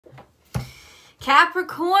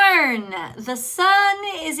Capricorn, the sun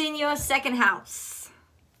is in your second house.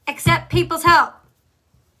 Accept people's help.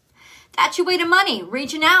 That's your way to money,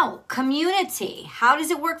 reaching out, community. How does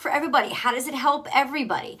it work for everybody? How does it help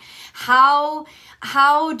everybody? How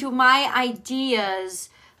do my ideas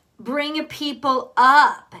bring people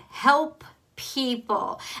up, help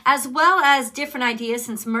people, as well as different ideas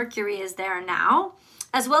since Mercury is there now,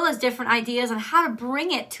 as well as different ideas on how to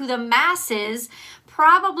bring it to the masses,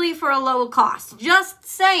 probably for a low cost. Just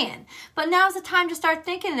saying. But now's the time to start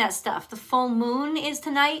thinking of that stuff. The full moon is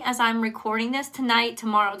tonight as I'm recording this. Tonight,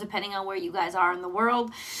 tomorrow, depending on where you guys are in the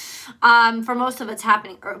world. For most of us it's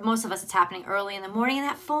happening early in the morning, and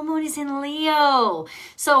that full moon is in Leo.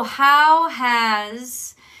 So how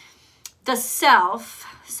has the self,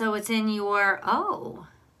 so it's in your,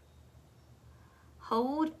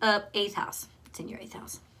 hold up, 8th house. It's in your 8th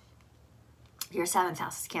house. Your 7th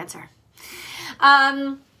house is Cancer.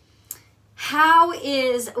 How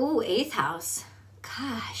is, 8th house.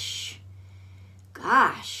 Gosh.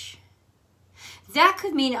 That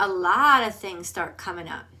could mean a lot of things start coming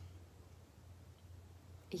up.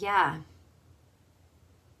 Yeah.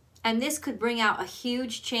 And this could bring out a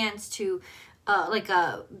huge chance to,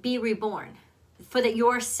 be reborn. For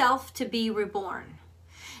yourself to be reborn.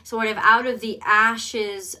 Sort of out of the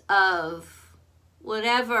ashes of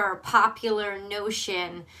whatever popular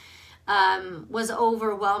notion was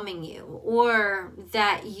overwhelming you, or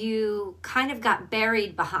that you kind of got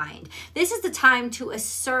buried behind. This is the time to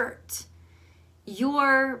assert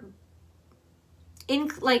your,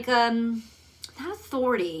 not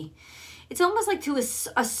authority. It's almost like to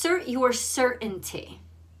assert your certainty.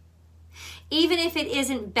 Even if it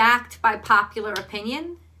isn't backed by popular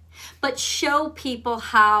opinion, but show people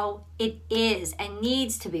how it is and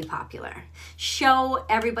needs to be popular. Show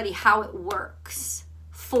everybody how it works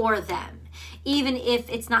for them, even if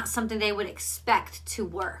it's not something they would expect to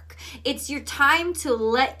work. It's your time to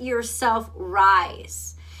let yourself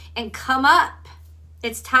rise and come up.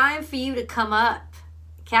 It's time for you to come up,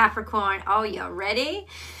 Capricorn. Oh, you ready?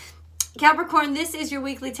 Capricorn, this is your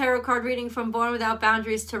weekly tarot card reading from Born Without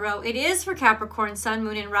Boundaries Tarot. It is for Capricorn, Sun,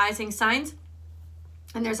 Moon, and Rising signs.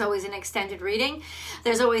 And there's always an extended reading.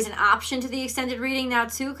 There's always an option to the extended reading now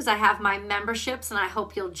too, because I have my memberships and I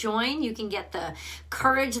hope you'll join. You can get the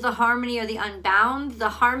Courage, the Harmony, or the Unbound. The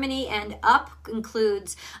Harmony and Up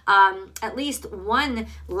includes at least one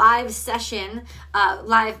live session,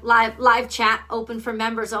 live chat open for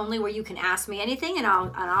members only, where you can ask me anything and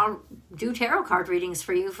I'll do tarot card readings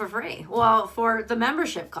for you for free. Well, for the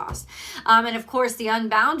membership cost. And of course, the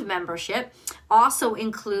Unbound membership also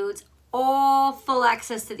includes all full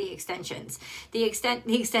access to the extensions, the extended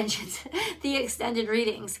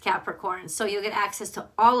readings, Capricorn. So you'll get access to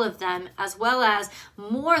all of them, as well as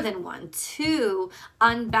more than 2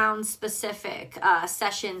 Unbound specific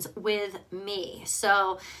sessions with me.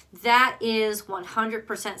 So that is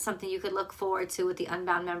 100% something you could look forward to with the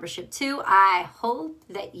Unbound membership too. I hope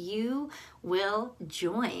that you will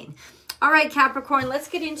join. All right, Capricorn, let's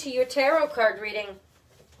get into your tarot card reading.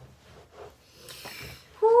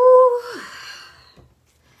 Whew.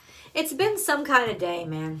 It's been some kind of day,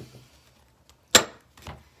 man.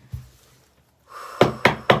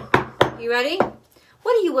 You ready?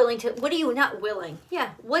 What are you willing to, what are you not willing?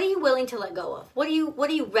 Yeah, what are you willing to let go of? What are you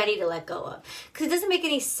ready to let go of? Because it doesn't make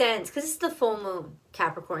any sense, because it's the full moon,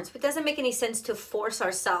 Capricorns, but it doesn't make any sense to force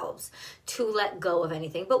ourselves to let go of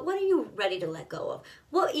anything. But what are you ready to let go of?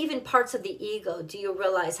 What even parts of the ego do you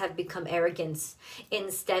realize have become arrogance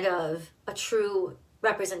instead of a true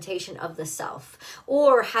representation of the self,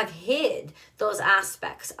 or have hid those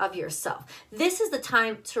aspects of yourself? This is the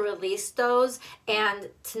time to release those and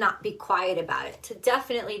to not be quiet about it, to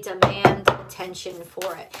definitely demand attention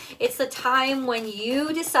for it. It's the time when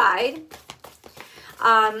you decide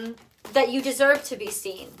that you deserve to be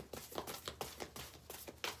seen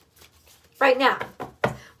right now,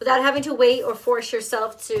 without having to wait or force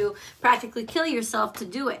yourself to practically kill yourself to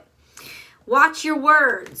do it. Watch your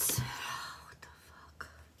words.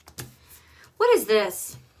 What is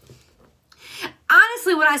this?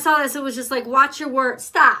 Honestly, when I saw this, it was just like, watch your words.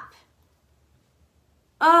 Stop.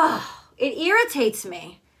 Oh, it irritates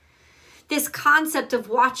me. This concept of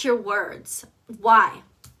watch your words. Why?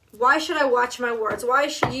 Why should I watch my words? Why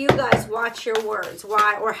should you guys watch your words?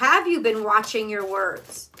 Why? Or have you been watching your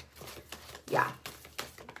words? Yeah.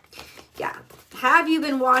 Have you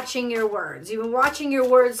been watching your words? You've been watching your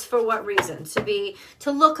words for what reason?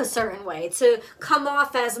 To look a certain way, to come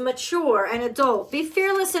off as mature and adult. Be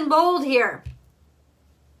fearless and bold here.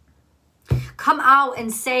 Come out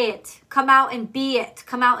and say it. Come out and be it.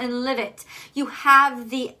 Come out and live it. You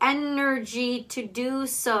have the energy to do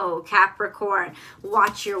so, Capricorn.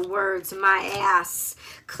 Watch your words, my ass.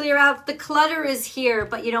 Clear out the clutter is here,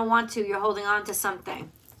 but you don't want to. You're holding on to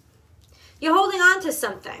something. You're holding on to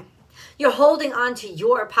something. You're holding on to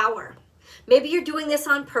your power. Maybe you're doing this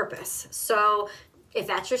on purpose. So if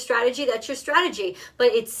that's your strategy, that's your strategy. But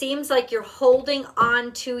it seems like you're holding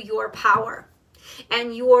on to your power.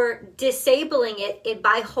 And you're disabling it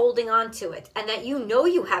by holding on to it. And that you know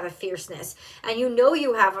you have a fierceness. And you know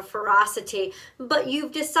you have a ferocity. But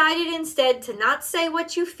you've decided instead to not say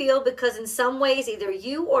what you feel. Because in some ways, either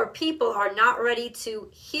you or people are not ready to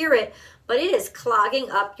hear it. But it is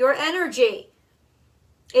clogging up your energy.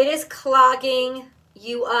 It is clogging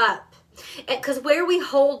you up. Because where we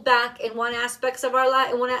hold back in one aspect of our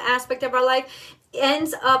life,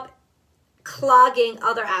 ends up clogging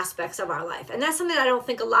other aspects of our life. And that's something I don't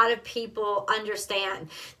think a lot of people understand.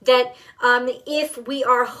 That if we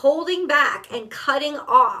are holding back and cutting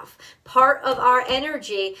off part of our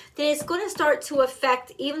energy, then it's going to start to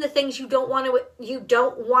affect even the things you don't want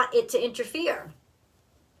it to interfere.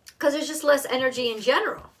 Because there's just less energy in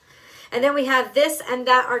general. And then we have this and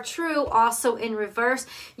that are true also in reverse.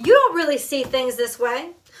 You don't really see things this way.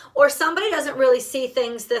 Or somebody doesn't really see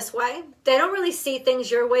things this way. They don't really see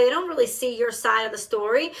things your way. They don't really see your side of the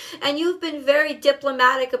story. And you've been very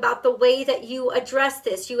diplomatic about the way that you address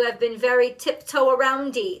this. You have been very tiptoe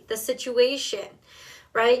aroundy the situation.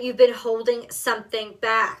 Right? You've been holding something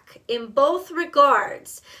back. In both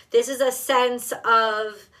regards, this is a sense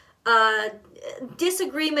of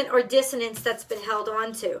disagreement or dissonance that's been held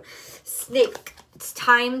on to. Snake, it's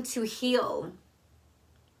time to heal.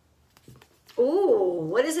 Ooh,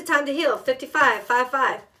 what is it time to heal? 55,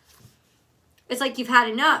 5-5. It's like you've had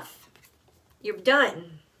enough. You're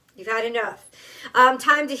done. You've had enough.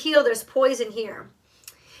 Time to heal. There's poison here.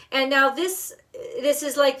 And now this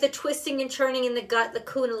is like the twisting and churning in the gut, the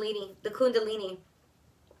kundalini.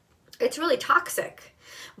 It's really toxic.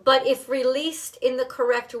 But if released in the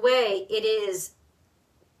correct way, it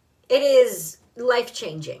is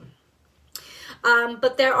life-changing.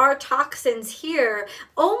 But there are toxins here,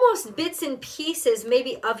 almost bits and pieces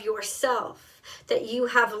maybe of yourself that you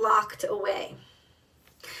have locked away.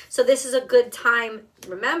 So this is a good time.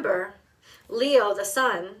 Remember, Leo, the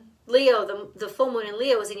sun, Leo, the full moon in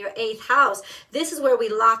Leo is in your 8th house. This is where we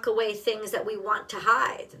lock away things that we want to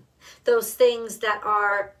hide. Those things that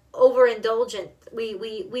are overindulgent.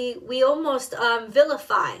 We almost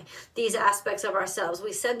vilify these aspects of ourselves.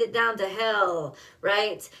 We send it down to hell,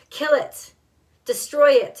 right? Kill it.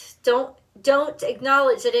 Destroy it. Don't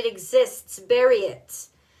acknowledge that it exists. Bury it.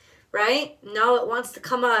 Right? No, it wants to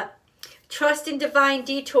come up. Trust in divine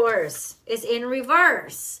detours is in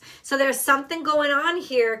reverse. So there's something going on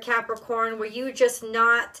here, Capricorn, where you're just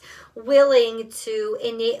not willing to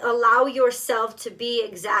allow yourself to be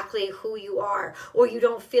exactly who you are, or you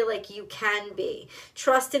don't feel like you can be.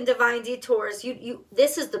 Trust in divine detours.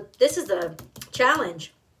 This is the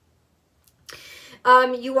challenge.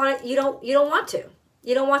 You don't want to.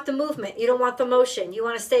 You don't want the movement. You don't want the motion. You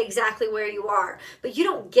want to stay exactly where you are. But you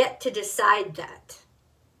don't get to decide that.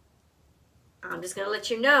 I'm just going to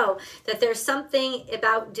let you know that there's something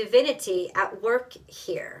about divinity at work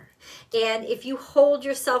here. And if you hold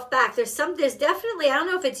yourself back, there's definitely, I don't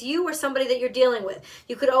know if it's you or somebody that you're dealing with.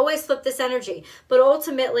 You could always flip this energy. But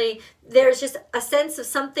ultimately, there's just a sense of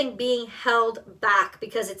something being held back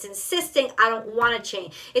because it's insisting, I don't want to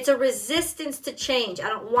change. It's a resistance to change. I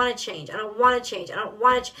don't want to change. I don't want to change. I don't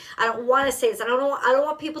want to say this. I don't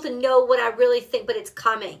want people to know what I really think, but it's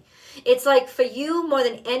coming. It's like for you, more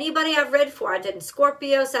than anybody I've read for, I did in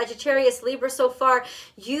Scorpio, Sagittarius, Libra so far,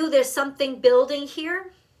 there's something building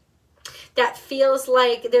here that feels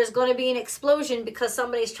like there's going to be an explosion because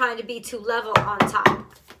somebody's trying to be too level on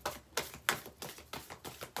top.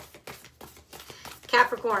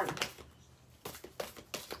 Capricorn.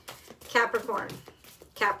 Capricorn.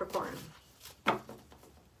 Capricorn.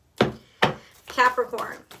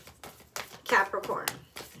 Capricorn. Capricorn.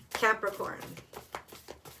 Capricorn.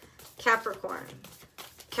 Capricorn.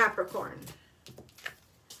 Capricorn.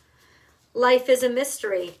 Life is a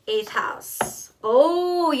mystery, 8th house.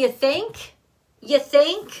 Oh, you think? You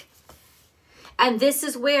think? And this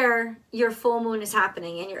is where your full moon is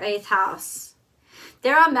happening, in your 8th house.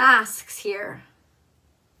 There are masks here.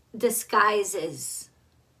 Disguises.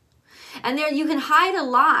 And there you can hide a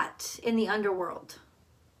lot in the underworld.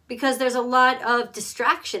 Because there's a lot of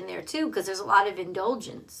distraction there too, because there's a lot of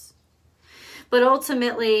indulgence. But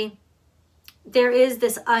ultimately, there is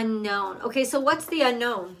this unknown. Okay, so what's the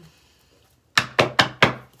unknown?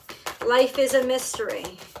 Life is a mystery.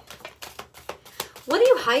 What are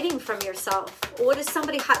you hiding from yourself? What is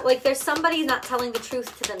somebody, like there's somebody not telling the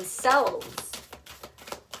truth to themselves.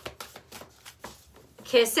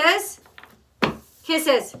 Kisses.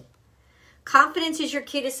 Kisses. Confidence is your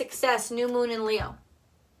key to success. New moon in Leo.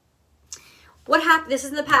 What happened? This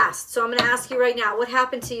is in the past. So I'm going to ask you right now. What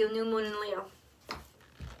happened to you, new moon in Leo?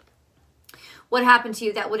 What happened to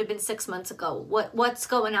you? That would have been 6 months ago. What's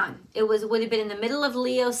going on? Would have been in the middle of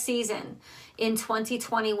Leo season in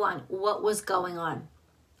 2021. What was going on?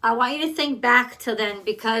 I want you to think back to then,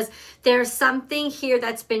 because there's something here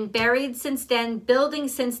that's been buried since then, building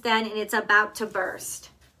since then, and it's about to burst.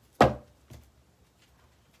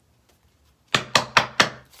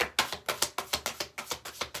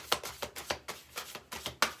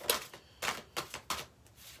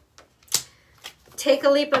 Take a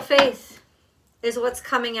leap of faith is what's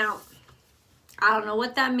coming out. I don't know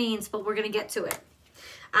what that means, but we're going to get to it.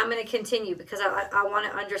 I'm going to continue because I want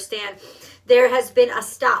to understand. There has been a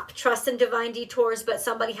stop. Trust in divine detours, but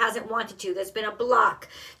somebody hasn't wanted to. There's been a block.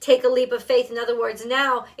 Take a leap of faith. In other words,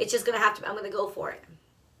 now it's just going to have to, I'm going to go for it.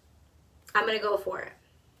 I'm going to go for it.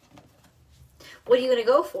 What are you going to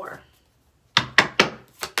go for?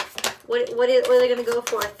 What are they going to go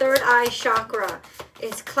for? Third eye chakra.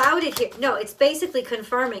 It's clouded here. No, it's basically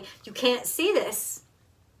confirming you can't see this.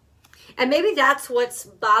 And maybe that's what's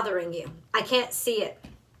bothering you. I can't see it.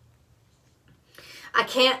 I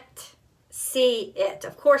can't see it.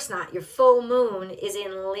 Of course not. Your full moon is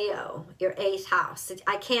in Leo, your 8th house.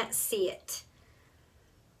 I can't see it.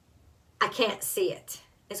 I can't see it,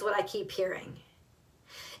 is what I keep hearing.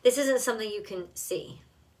 This isn't something you can see.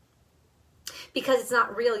 Because it's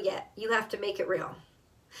not real yet. You have to make it real.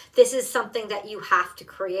 This is something that you have to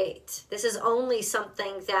create. This is only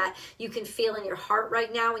something that you can feel in your heart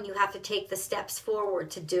right now, and you have to take the steps forward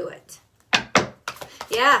to do it.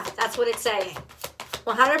 Yeah, that's what it's saying.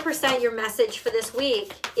 100% your message for this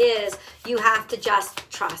week is you have to just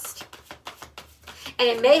trust. And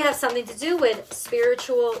it may have something to do with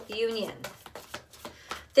spiritual union.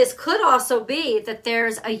 This could also be that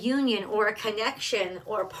there's a union or a connection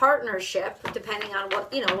or a partnership, depending on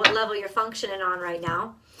what, what level you're functioning on right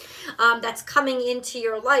now, that's coming into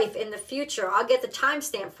your life in the future. I'll get the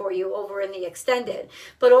timestamp for you over in the extended.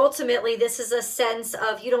 But ultimately, this is a sense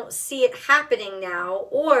of you don't see it happening now,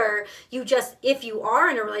 or you just, if you are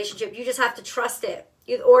in a relationship, you just have to trust it.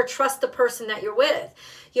 Or trust the person that you're with.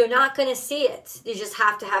 You're not going to see it. You just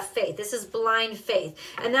have to have faith. This is blind faith.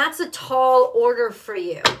 And that's a tall order for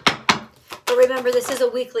you. But remember, this is a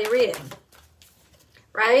weekly reading.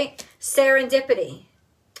 Right? Serendipity.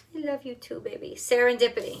 I love you too, baby.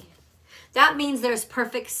 Serendipity. That means there's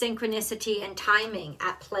perfect synchronicity and timing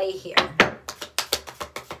at play here.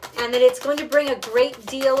 And that it's going to bring a great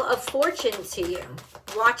deal of fortune to you.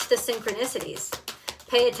 Watch the synchronicities.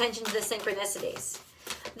 Pay attention to the synchronicities.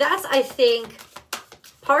 That's, I think,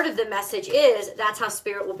 part of the message is that's how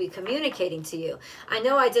Spirit will be communicating to you. I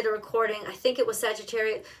know I did a recording, I think it was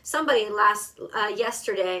Sagittarius, somebody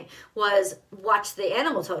yesterday was watch the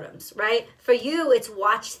animal totems, right? For you, it's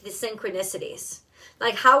watch the synchronicities.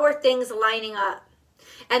 Like, how are things lining up?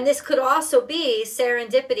 And this could also be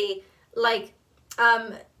serendipity, like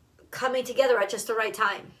coming together at just the right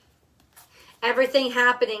time. Everything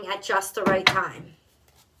happening at just the right time.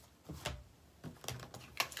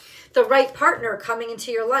 The right partner coming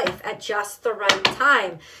into your life at just the right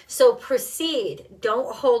time. So proceed.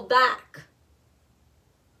 Don't hold back.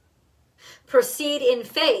 Proceed in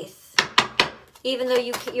faith, even though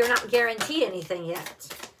you're not guaranteed anything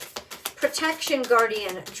yet. Protection,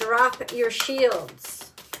 guardian. Drop your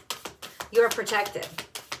shields. You're protected.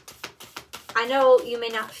 I know you may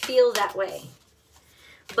not feel that way,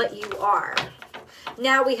 but you are.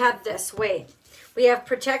 Now we have this. Wait. We have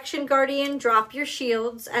protection, guardian, drop your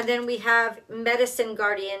shields. And then we have medicine,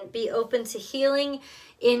 guardian, be open to healing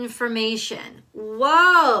information.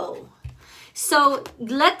 Whoa. So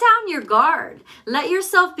let down your guard. Let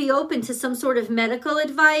yourself be open to some sort of medical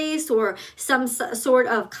advice or some sort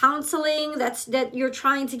of counseling that you're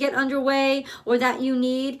trying to get underway or that you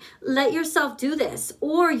need. Let yourself do this.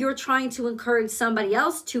 Or you're trying to encourage somebody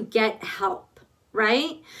else to get help.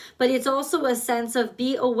 Right? But it's also a sense of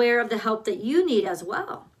be aware of the help that you need as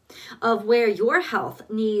well, of where your health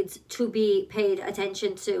needs to be paid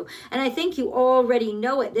attention to. And I think you already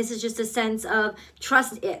know it. This is just a sense of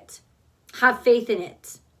trust it, have faith in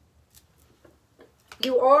it.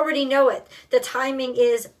 You already know it. The timing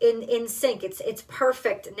is in sync. It's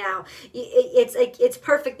perfect now. It's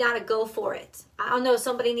perfect now to go for it. I don't know,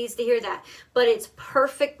 somebody needs to hear that, but it's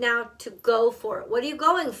perfect now to go for it. What are you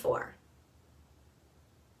going for?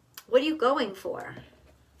 What are you going for?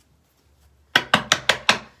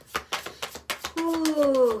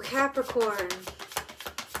 Ooh, Capricorn.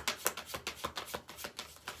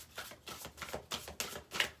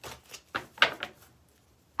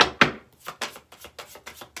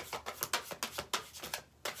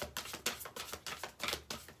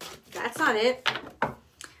 That's not it.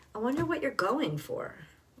 I wonder what you're going for.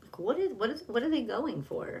 Like, what are they going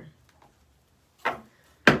for?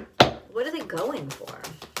 What are they going for?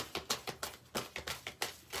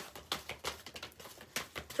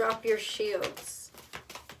 Drop your shields.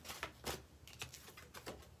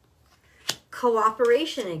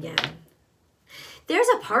 Cooperation again. There's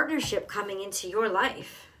a partnership coming into your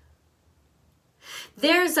life.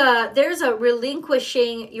 There's a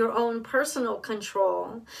relinquishing your own personal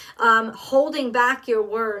control, holding back your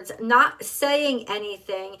words, not saying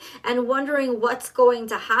anything, and wondering what's going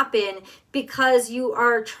to happen because you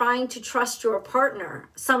are trying to trust your partner,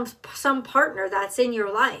 some partner that's in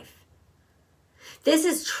your life. This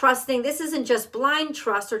is trusting. This isn't just blind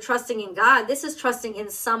trust or trusting in God. This is trusting in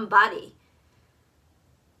somebody.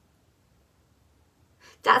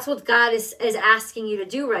 That's what God is asking you to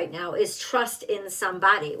do right now, is trust in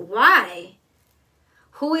somebody. Why?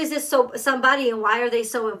 Who is this somebody, and why are they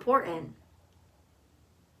so important?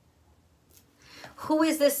 Who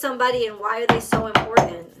is this somebody, and why are they so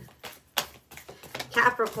important?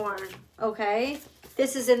 Capricorn, okay?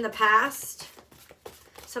 This is in the past.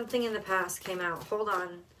 Something in the past came out. Hold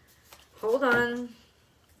on. Hold on.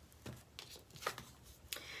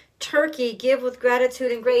 Turkey, give with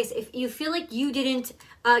gratitude and grace. If you feel like you didn't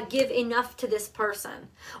give enough to this person,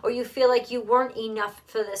 or you feel like you weren't enough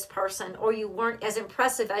for this person, or you weren't as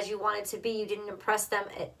impressive as you wanted to be, you didn't impress them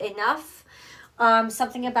enough,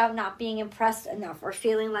 something about not being impressed enough, or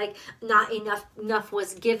feeling like not enough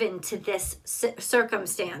was given to this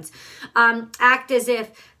circumstance. Act as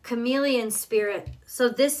if chameleon spirit. So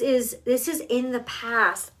this is in the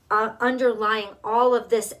past, underlying all of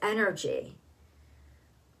this energy.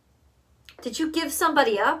 Did you give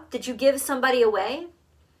somebody up? Did you give somebody away?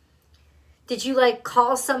 Did you like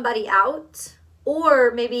call somebody out? Or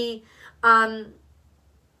maybe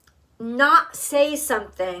not say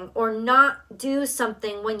something or not do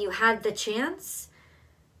something when you had the chance?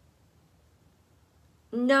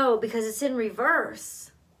 No, because it's in reverse.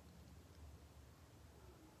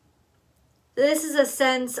 This is a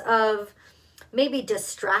sense of maybe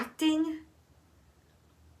distracting.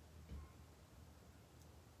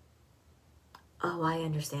 Oh, I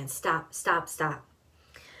understand. Stop.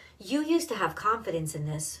 You used to have confidence in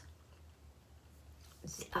this.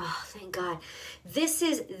 Oh, thank God.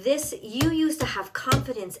 You used to have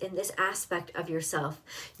confidence in this aspect of yourself.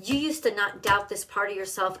 You used to not doubt this part of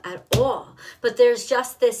yourself at all. But there's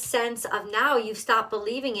just this sense of now you've stopped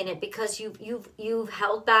believing in it because you've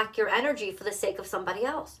held back your energy for the sake of somebody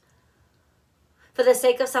else. For the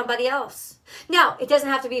sake of somebody else. Now, it doesn't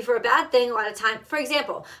have to be for a bad thing. A lot of time, for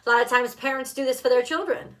example, a lot of times parents do this for their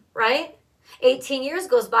children, right? 18 years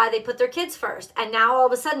goes by, they put their kids first. And now all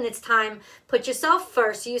of a sudden it's time, put yourself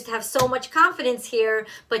first. You used to have so much confidence here,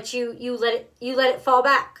 but you let it fall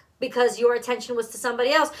back because your attention was to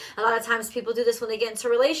somebody else. A lot of times people do this when they get into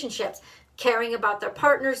relationships, caring about their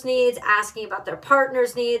partner's needs, asking about their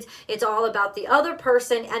partner's needs. It's all about the other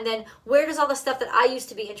person. And then where does all the stuff that I used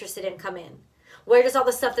to be interested in come in? Where does all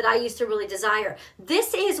the stuff that I used to really desire?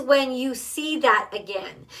 This is when you see that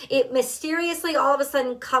again. It mysteriously all of a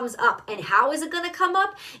sudden comes up. And how is it going to come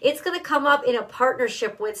up? It's going to come up in a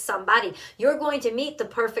partnership with somebody. You're going to meet the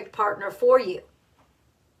perfect partner for you.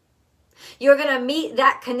 You're going to meet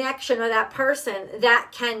that connection or that person that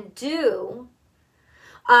can do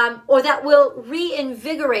or that will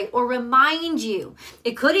reinvigorate or remind you.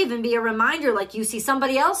 It could even be a reminder, like you see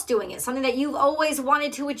somebody else doing it, something that you've always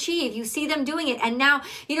wanted to achieve. You see them doing it, and now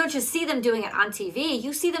you don't just see them doing it on TV.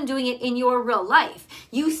 You see them doing it in your real life.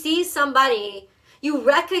 You see somebody, you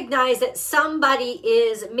recognize that somebody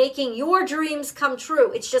is making your dreams come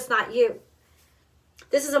true. It's just not you.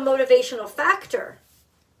 This is a motivational factor.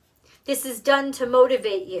 This is done to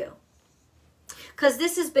motivate you. Because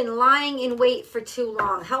this has been lying in wait for too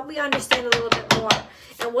long. Help me understand a little bit more.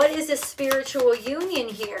 And what is this spiritual union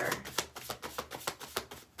here?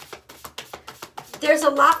 There's a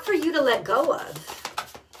lot for you to let go of.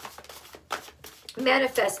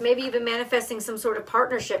 Manifest, maybe even manifesting some sort of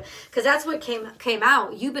partnership. Because that's what came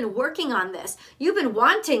out. You've been working on this. You've been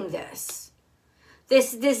wanting this.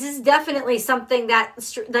 This is definitely something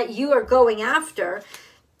that you are going after.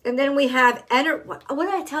 And then we have, what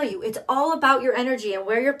did I tell you? It's all about your energy and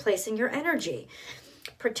where you're placing your energy.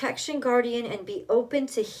 Protection, guardian, and be open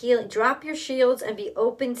to healing. Drop your shields and be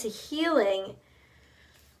open to healing.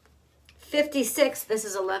 56, this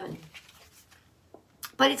is 11.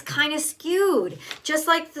 but it's kind of skewed. Just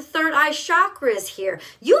like the third eye chakra is here.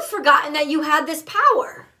 You've forgotten that you had this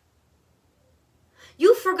power.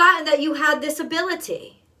 You've forgotten that you had this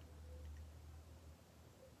ability.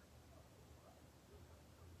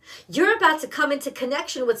 You're about to come into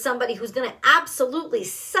connection with somebody who's going to absolutely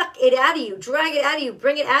suck it out of you, drag it out of you,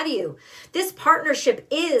 bring it out of you. This partnership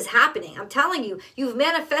is happening. I'm telling you, you've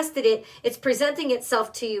manifested it. It's presenting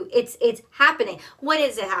itself to you. It's happening. When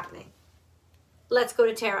is it happening? Let's go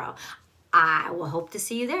to tarot. I will hope to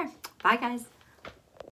see you there. Bye, guys.